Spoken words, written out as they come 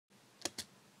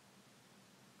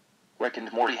Rick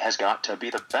and Morty has got to be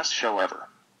the best show ever.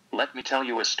 Let me tell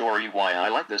you a story why I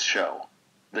like this show.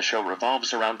 The show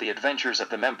revolves around the adventures of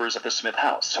the members of the Smith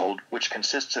household, which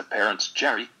consists of parents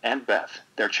Jerry and Beth,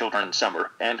 their children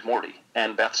Summer and Morty,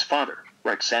 and Beth's father,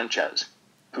 Rick Sanchez,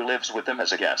 who lives with them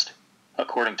as a guest.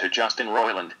 According to Justin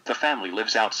Roiland, the family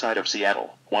lives outside of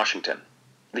Seattle, Washington.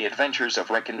 The adventures of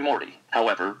Rick and Morty,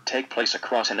 however, take place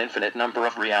across an infinite number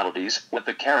of realities, with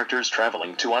the characters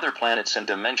traveling to other planets and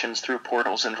dimensions through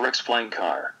portals and Rick's flying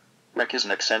car. Rick is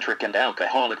an eccentric and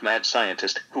alcoholic mad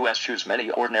scientist who eschews many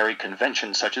ordinary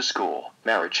conventions such as school,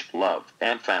 marriage, love,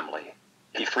 and family.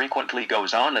 He frequently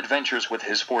goes on adventures with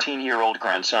his 14-year-old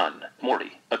grandson,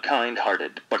 Morty, a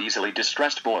kind-hearted but easily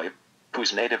distressed boy,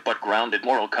 whose native but grounded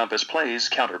moral compass plays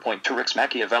counterpoint to Rick's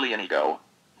Machiavellian ego.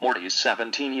 Morty's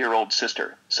 17-year-old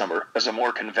sister, Summer, is a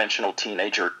more conventional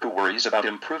teenager who worries about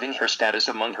improving her status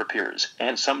among her peers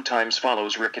and sometimes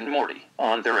follows Rick and Morty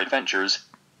on their adventures.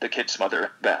 The kid's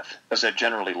mother, Beth, is a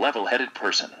generally level-headed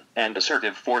person and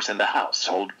assertive force in the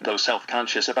household, though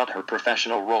self-conscious about her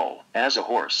professional role as a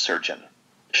horse surgeon.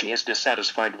 She is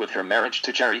dissatisfied with her marriage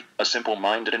to Jerry, a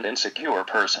simple-minded and insecure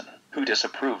person who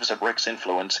disapproves of Rick's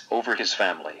influence over his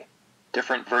family.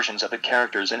 Different versions of the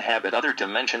characters inhabit other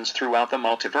dimensions throughout the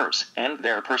multiverse, and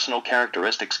their personal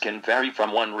characteristics can vary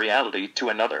from one reality to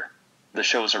another. The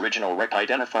show's original Rick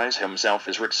identifies himself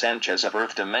as Rick Sanchez of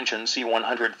Earth Dimension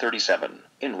C-137,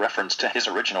 in reference to his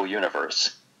original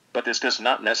universe. But this does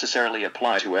not necessarily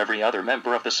apply to every other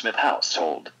member of the Smith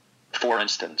household. For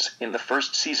instance, in the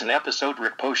first season episode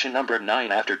Rick Potion number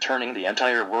 9, after turning the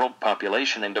entire world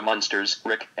population into monsters,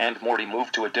 Rick and Morty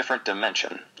move to a different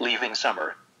dimension, leaving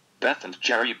Summer, Beth and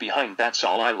Jerry behind. That's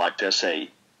all I like to say.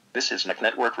 This is Nick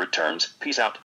Network returns. Peace out.